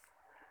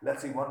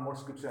 Let's see one more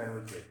scripture and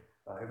we'll say.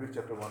 Hebrews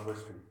chapter 1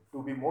 verse 3.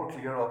 To be more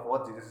clear of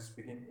what Jesus is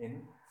speaking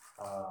in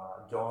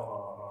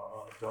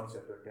John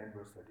chapter 10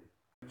 verse 30.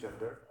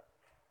 Chapter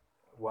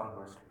 1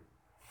 verse 3.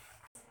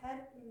 Had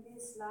in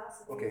these last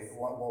days. Okay,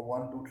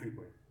 1, 2, 3.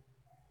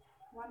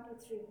 1, 2,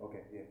 3.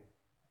 Okay, yeah.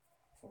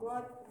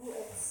 God, who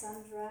at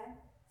sundry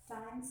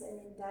times and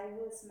in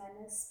diverse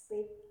manners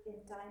spake in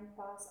time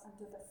past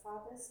unto the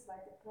fathers by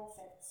the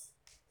prophets,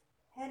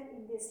 had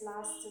in these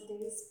last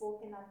days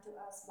spoken unto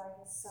us by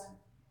his Son,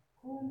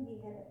 whom he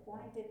had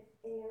appointed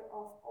heir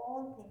of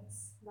all things,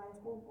 by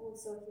whom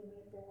also he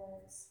made the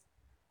worlds,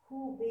 who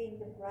being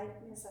the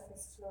brightness of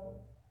his glory,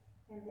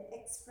 and the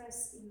express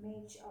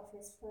image of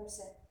his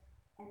person,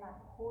 and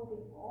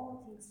upholding all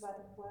things by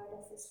the word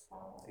of his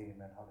power.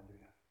 Amen.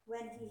 Hallelujah.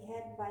 When he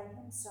had by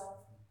himself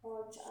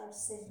purged our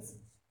sins,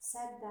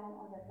 sat down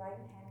on the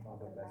right hand of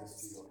the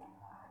majesty on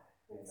high.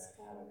 Praise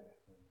God.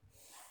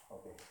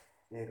 Okay.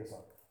 Here is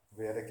all.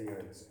 Very clear.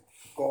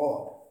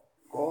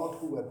 God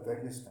who at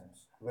various times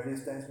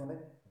means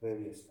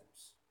various times,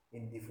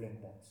 in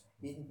different times,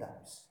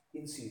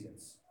 in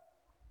seasons.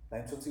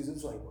 Times of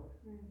seasons,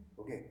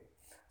 okay.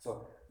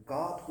 So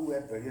God who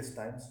at various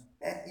times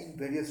and in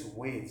various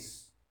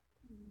ways.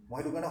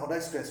 Why do I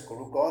stress?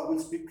 God will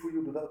speak through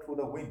you through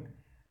the wind,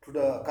 through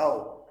the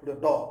cow, through the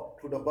dog,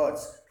 through the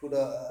birds, through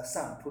the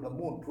sun, through the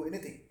moon, through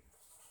anything.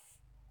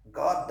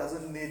 God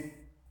doesn't need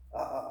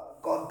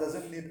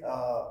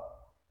a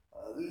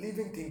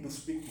living thing to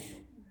speak to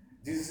you.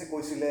 Jesus said,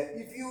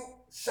 if you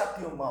shut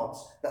your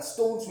mouths, the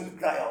stones will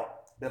cry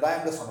out that I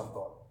am the Son of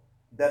God.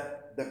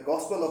 That the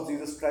gospel of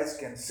Jesus Christ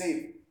can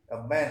save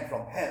a man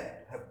from hell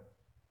to heaven.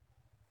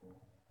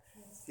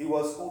 He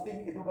was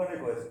quoting इतु करने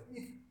को ऐसे,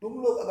 if तुम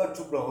लोग अगर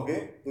चुप रहोगे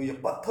तो ये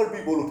पत्थर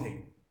भी बोल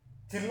उठेंगे,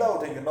 चिल्ला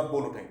उठेंगे, not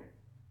बोल उठेंगे.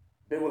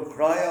 They will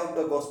cry out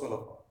the gospel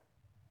of God.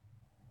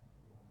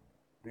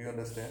 Do you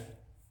understand?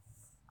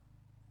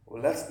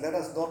 Well, let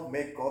us not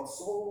make God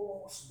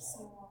so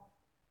small.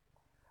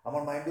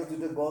 Our mind goes to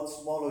the God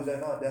small,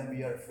 then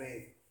we are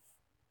afraid.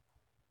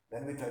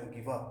 Then we try to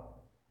give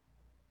up.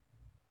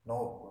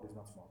 No, God is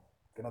not small.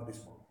 Cannot be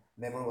small.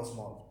 Never was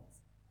small.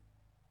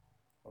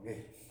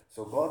 Okay.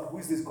 So God, who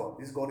is this God?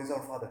 This God is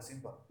our Father.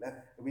 Simple.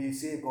 We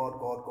say God.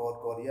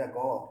 Yeah,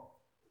 God.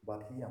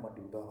 But He amar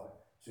duta hai.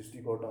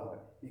 Srishti Korta hai.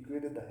 He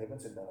created the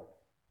heavens and the earth.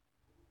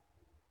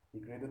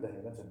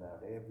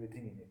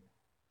 Everything in it.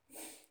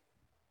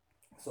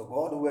 So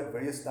God, who at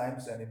various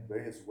times and in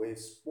various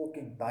ways spoke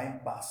in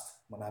time past,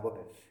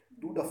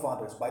 to the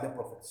fathers by the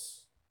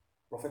prophets.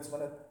 Prophets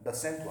mean the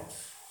sent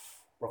ones.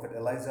 Prophet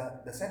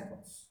Elijah, the sent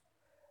ones.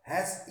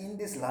 Has in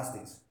these last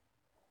days.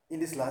 In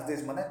these last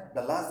days,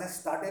 the last days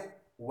started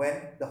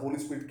when the Holy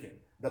Spirit came.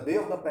 The day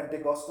of the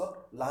Pentecost,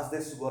 last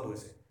days is what we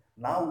say.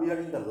 Now we are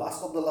in the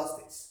last of the last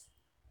days.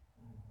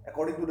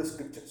 According to the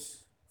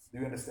scriptures. Do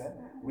you understand?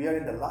 We are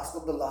in the last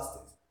of the last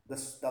days.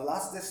 The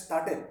last days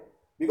started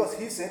because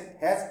he said,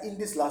 has in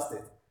this last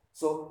days.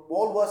 So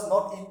Paul was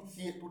not in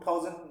here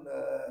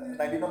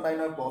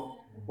 1909 Paul.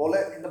 Paul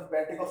in the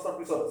Pentecost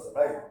episode,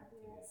 right?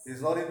 Yes.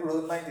 He's not in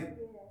 2019.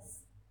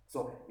 Yes.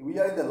 So we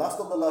are in the last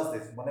of the last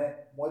days.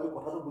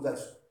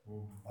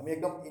 I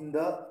mean, in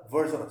the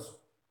version also.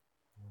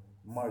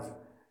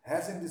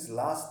 Has in these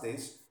last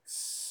days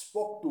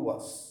spoke to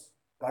us.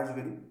 Cards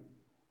ready?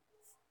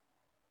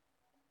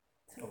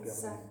 Okay,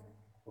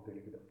 okay,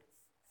 look it up.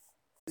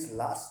 These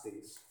last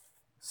days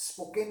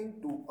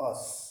spoken to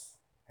us,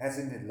 has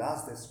in the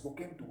last days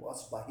spoken to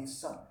us by his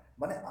son.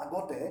 মানে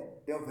আগতে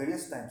তেওঁ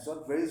various times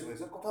various ways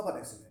কথা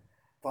পাতিছিলে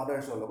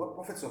fathers লগত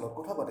prophets লগত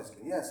কথা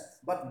পাতিছিলে, yes,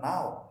 but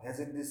now has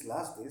in these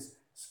last days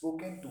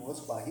spoken to us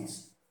by his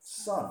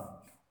son,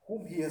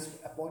 whom he has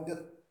appointed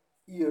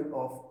heir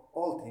of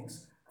all things,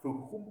 through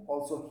whom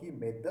also he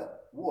made the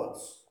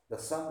worlds. The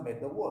son made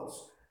the worlds.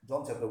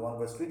 John chapter 1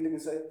 verse 3 we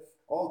say,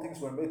 all things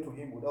were made through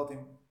him, without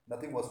him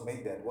nothing was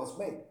made that was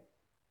made.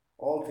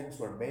 All things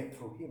were made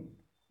through him,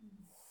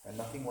 and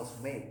nothing was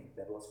made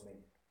that was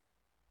made.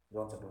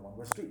 John chapter 1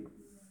 verse 3.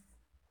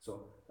 So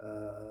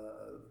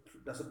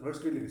that's what verse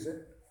 3 said.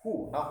 Who?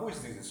 Now who is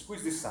this? Who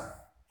is this son?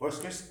 Verse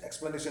 3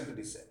 explanation to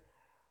this said.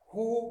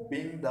 Who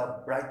being the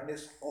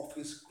brightness of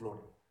his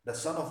glory. The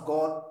Son of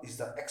God is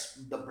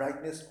the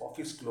brightness of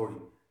his glory.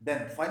 Then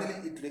finally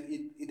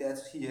it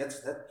adds, he adds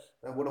that,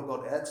 the word of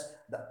God adds,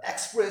 the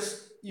express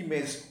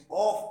image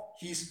of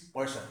his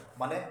person.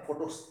 Mane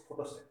photos.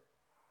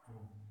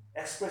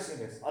 Express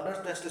image. Other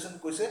translation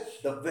say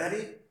the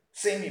very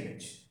same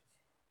image.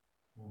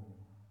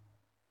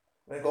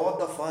 When God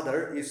the Father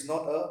is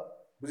not a,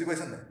 do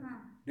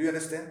you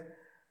understand?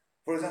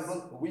 For example,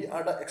 we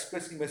are the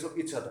express image of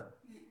each other.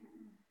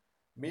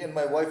 Me and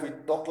my wife, we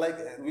talk like,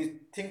 we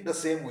think the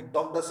same, we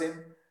talk the same,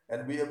 and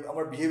we have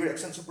our behavior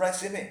action surprise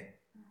same.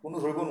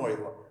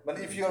 But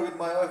if you are with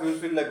my wife, you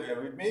will feel like you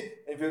are with me.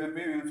 If you are with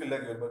me, you will feel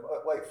like you are with my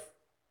wife.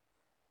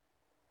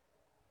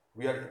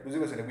 We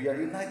are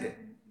united.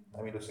 I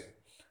mean to say.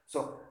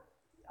 So,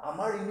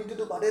 our unity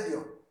to bade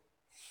dio.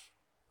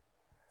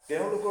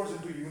 তেওঁলোকৰ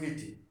যোনটো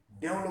unity,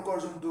 তেওঁলোকৰ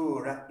যোনটো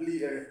rapidly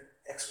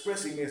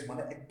express image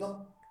মানে একদম,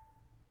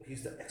 he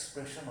is the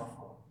expression of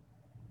God.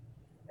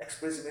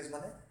 Express image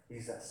মানে he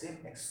is the same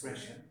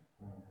expression.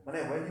 মানে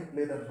when you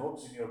play the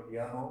notes in your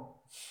piano,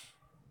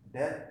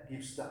 that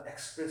gives the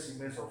express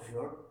image of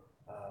your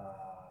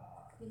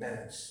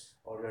talents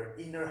or your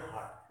inner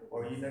heart or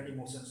inner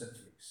emotions and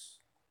feelings.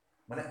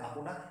 মানে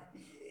আপোনাৰ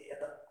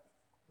এটা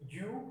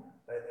you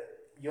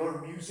your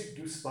music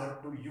gives birth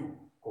to you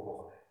ক'ব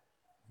গ'লে.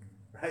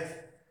 Right?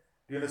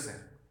 Do you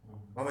understand?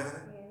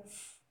 Yes.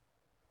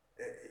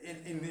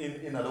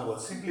 In other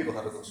words, simply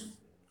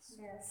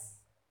Yes.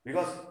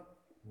 because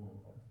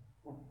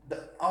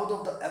out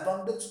of the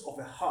abundance of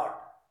a heart,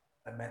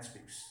 a man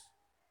speaks.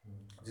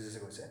 Jesus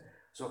said.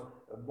 So,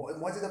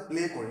 মই যেতিয়া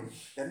play Karim,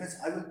 that means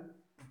I will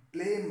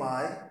play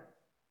my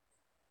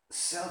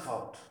self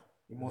out,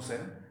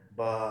 emotion,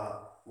 but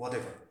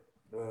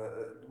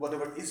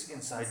whatever is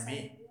inside me.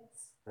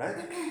 Right?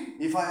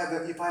 If I have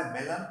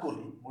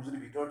melancholy, মোৰ যদি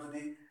ভিতৰত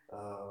যদি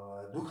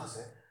দুখ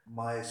আছে,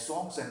 my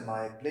songs and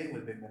my playing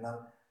will be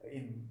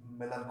in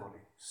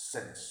melancholy,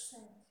 sadness.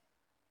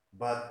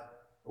 But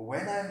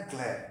when I am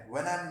glad,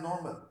 when I am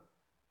normal,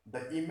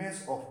 the image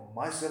of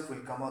myself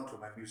will come out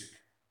through my music.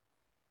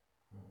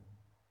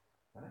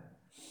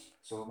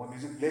 So my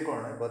music play কৰা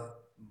নাই, but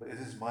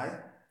this is my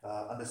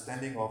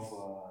understanding of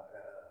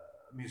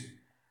music.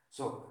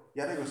 So,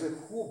 yada goes,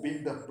 who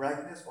being the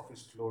brightness of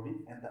his glory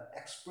and the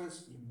express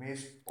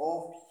image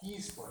of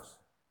his person.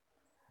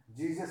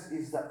 Jesus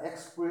is the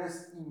express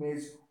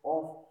image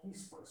of his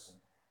person.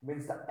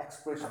 Means the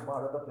expression.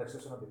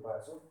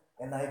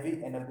 NIV,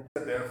 NLT.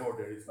 Therefore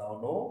there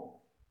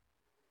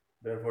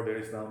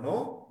is now no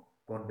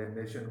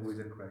condemnation who is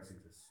in Christ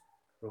Jesus.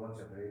 Romans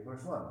chapter 8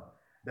 verse 1.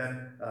 Then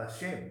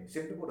shame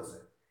to what is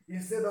it?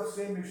 Instead of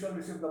shame you shall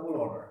receive double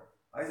honor.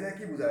 Isaiah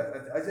ki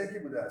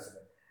buja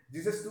asile.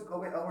 Jesus took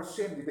away our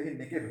shame because he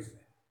naked was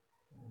there.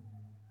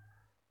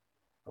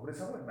 Apne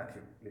sabho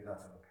Matthew likha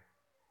ase loke.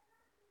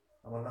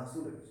 Amar nasu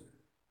le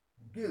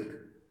guilt.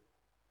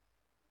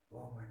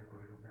 Oh my God,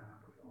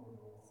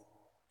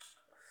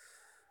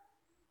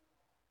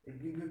 এই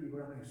guilt কি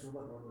করে আমি ঈশ্বর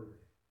বা লড় করে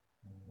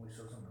মই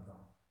ঈশ্বর সঙ্গ না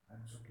I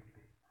am so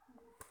guilty.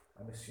 I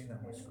am a sinner.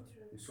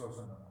 ঈশ্বর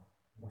সঙ্গ না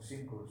মই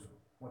sin করেছো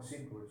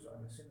I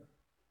am a sinner.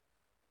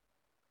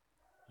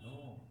 No,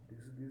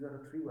 these are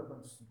the three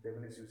weapons the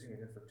devil is using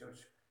against the church.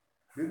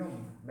 Do you know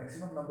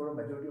maximum number of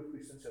majority of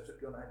Christians churches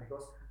are not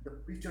because the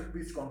preacher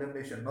preaches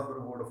condemnation, not the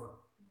word of God.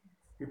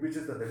 He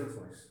preaches the devil's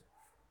voice.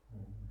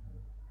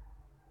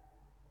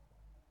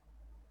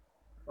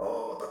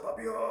 Oh, the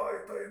papi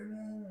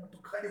to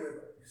khali hoye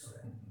ba.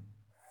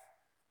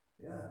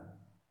 Yeah.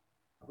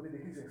 Apni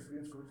dekhi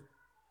experience koriche.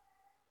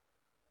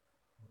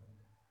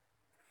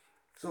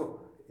 So,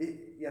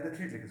 yeah, the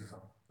three things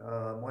are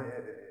moi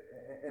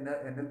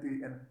NLT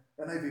and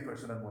NIV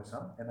version and moi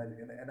sam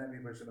NIV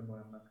version and moi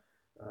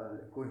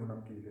koi hunam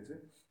ki likhe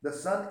the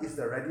sun is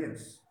the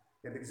radiance.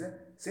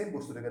 Same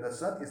bostu dekha, the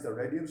sun is the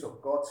radiance of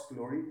God's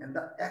glory and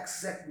the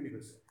exact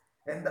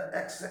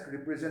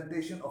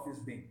representation of his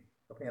being.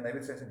 Apni NIV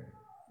চাইছে নেকি?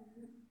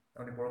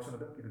 Apni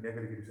পড়াশোনাটা কি দুনিয়া কে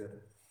লিখে দিছে?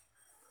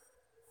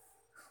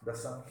 The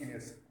sun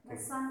is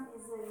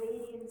the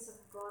radiance of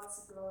God's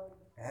glory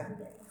and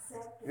the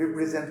exact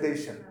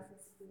representation of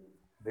his being,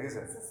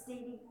 देखिए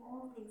sustaining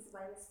all things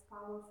by his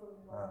powerful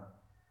word.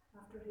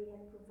 After he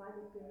had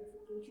provided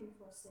purification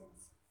for sins,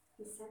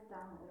 he sat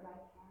down at the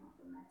right hand of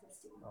the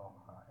Majesty. Oh,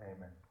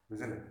 amen.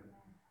 बुझले?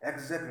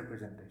 Exact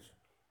representation.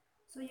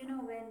 So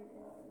when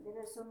there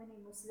are so many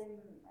Muslim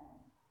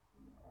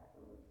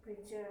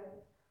preacher,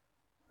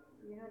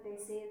 they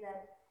say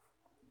that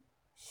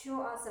show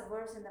us a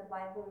verse in the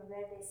Bible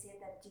where they say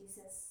that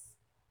Jesus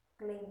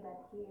claimed that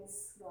he is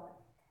God.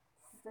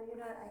 So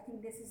I think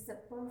this is the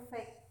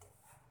perfect.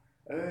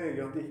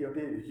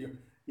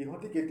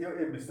 ইহঁতি কেতিয়াও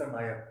এই mister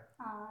Nayak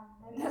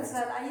That's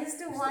what I used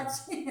to watch.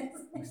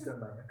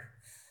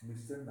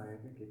 Mister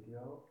Nayak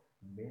কেতিয়াও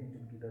main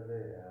যোনকেইটা যে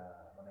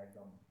মানে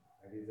একদম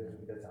হেৰি যে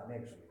যোনকেইটা জানে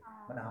একচুৱেলি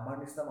মানে আমাৰ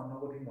নিচিনা মানুহৰ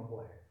লগত সি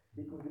নবহে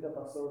সি কোনকেইটা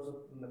পাঁচটাৰ ওচৰত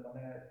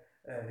মানে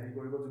হেৰি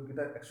কৰিব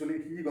যোনকেইটা একচুৱেলি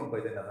সি গম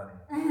পাই যায় নাজানে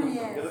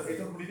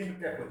এইটো শুনি কিন্তু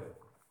ট্ৰেক হৈ যায়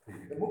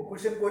মোক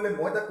কুৱেশ্যন কৰিলে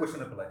মই তাক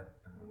কুৱেশ্যনে পেলাই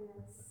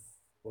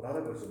কথাটো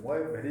কৈছোঁ মই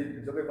হেৰি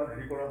নিজকে ইমান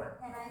হেৰি কৰা নাই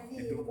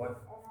কিন্তু মই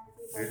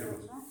হেৰিটো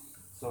কৈছোঁ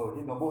চ'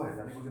 সি নবহে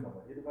জানি বুজি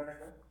নবহে সেইটো কাৰণে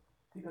কয়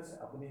ঠিক আছে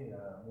আপুনি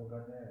মোৰ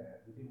কাৰণে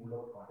যদি মোৰ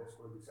লগত কণ্টেষ্ট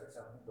কৰিব বিচাৰিছে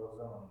আপুনি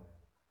 10,000 মানুহ লৈ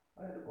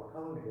আৰু এইটো কথা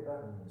হ'ল নেকি এটা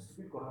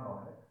ষ্টুপিড কথা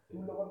নহয়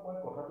তোৰ লগত মই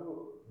কথাটো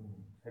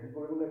হেৰি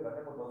কৰিবলৈ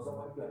কাৰণে মই 10,000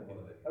 মানুহ কিয় আনিব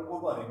লাগে আৰু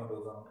ক'ব আনিম মই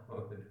 10,000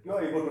 মানুহ কিয়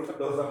আহিব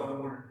 10,000 মানুহ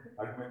মোৰ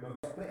আৰ্গুমেণ্ট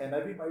আপুনি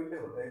NIV মাৰিলে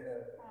হ'ল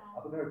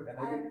আপোনাৰ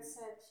NIV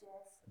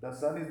The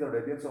Son is the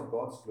radiance of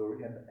God's glory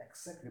and the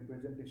exact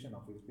representation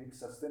of His being,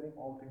 sustaining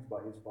all things by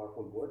His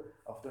powerful word.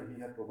 After He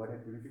had provided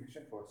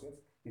purification for sins,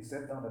 He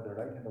sat down at the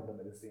right hand of the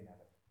Majesty in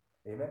heaven.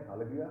 Amen.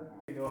 Hallelujah.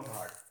 In your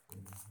heart.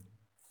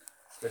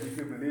 That if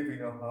you believe in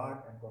your heart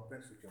and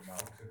confess with your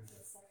mouth.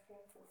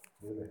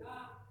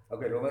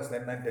 Okay, Romans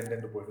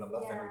 10:9-10 to put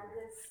last time.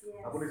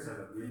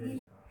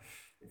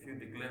 If you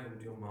declare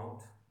with your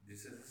mouth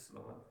Jesus is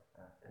Lord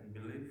and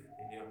believe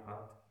in your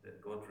heart that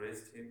God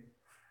raised him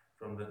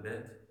from the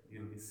dead,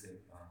 you'll be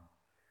saved.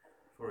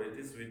 For it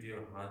is with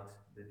your heart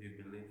that you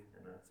believe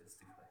and are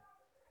justified,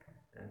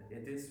 and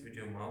it is with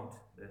your mouth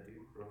that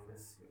you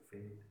profess your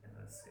faith and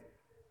are saved.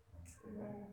 Amen.